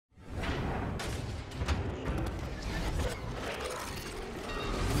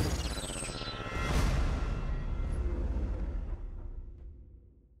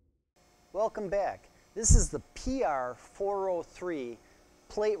Welcome back. This is the PR-403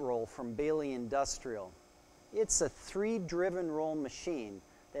 plate roll from Baileigh Industrial. It's a 3-driven roll machine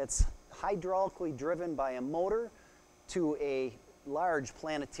that's hydraulically driven by a motor to a large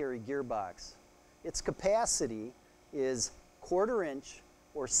planetary gearbox. Its capacity is 1/4 inch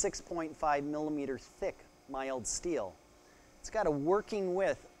or 6.5 millimeter thick mild steel. It's got a working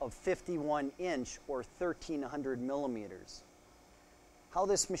width of 51 inch or 1,300 millimeters. How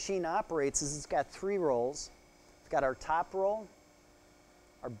this machine operates is it's got 3 rolls. We've got our top roll,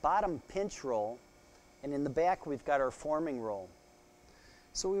 our bottom pinch roll, and in the back we've got our forming roll.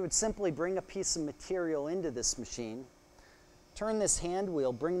 So we would simply bring a piece of material into this machine, turn this hand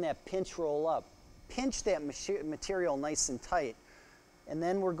wheel, bring that pinch roll up, pinch that material nice and tight, and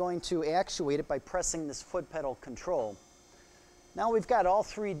then we're going to actuate it by pressing this foot pedal control. Now we've got all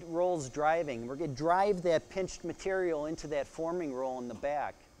 3 rolls driving. We're going to drive that pinched material into that forming roll in the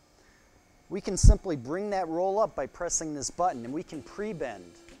back. We can simply bring that roll up by pressing this button, and we can pre-bend.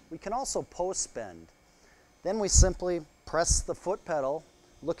 We can also post-bend. Then we simply press the foot pedal.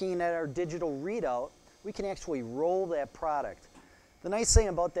 Looking at our digital readout, we can actually roll that product. The nice thing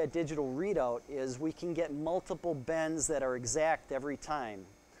about that digital readout is we can get multiple bends that are exact every time.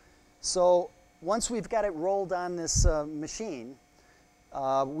 So once we've got it rolled on this machine,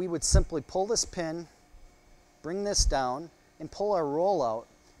 we would simply pull this pin, bring this down, and pull our roll out,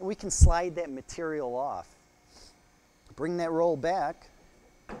 and we can slide that material off. Bring that roll back,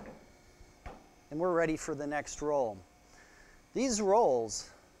 and we're ready for the next roll. These rolls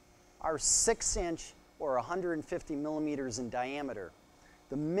are 6 inch or 150 millimeters in diameter.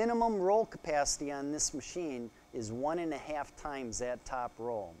 The minimum roll capacity on this machine is 1.5 times that top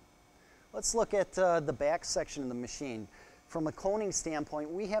roll. Let's look at the back section of the machine. From a coning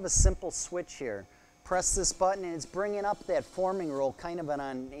standpoint, we have a simple switch here. Press this button and it's bringing up that forming roll kind of on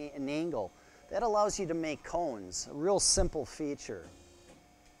an angle. That allows you to make cones, a real simple feature.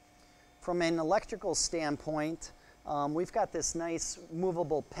 From an electrical standpoint, we've got this nice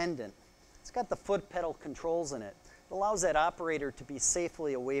movable pendant. It's got the foot pedal controls in it. It allows that operator to be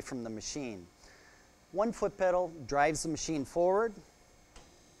safely away from the machine. One foot pedal drives the machine forward.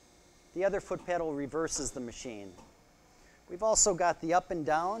 The other foot pedal reverses the machine. We've also got the up and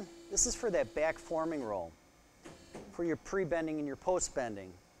down. This is for that back forming roll, for your pre-bending and your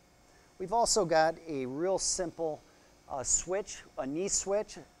post-bending. We've also got a real simple switch, a knee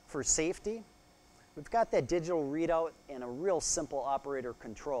switch for safety. We've got that digital readout and a real simple operator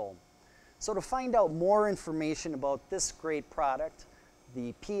control. So to find out more information about this great product,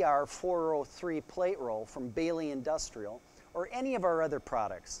 the PR-403 plate roll from Baileigh Industrial, or any of our other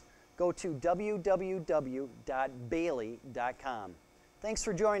products, go to www.baileigh.com. Thanks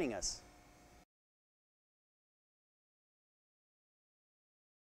for joining us.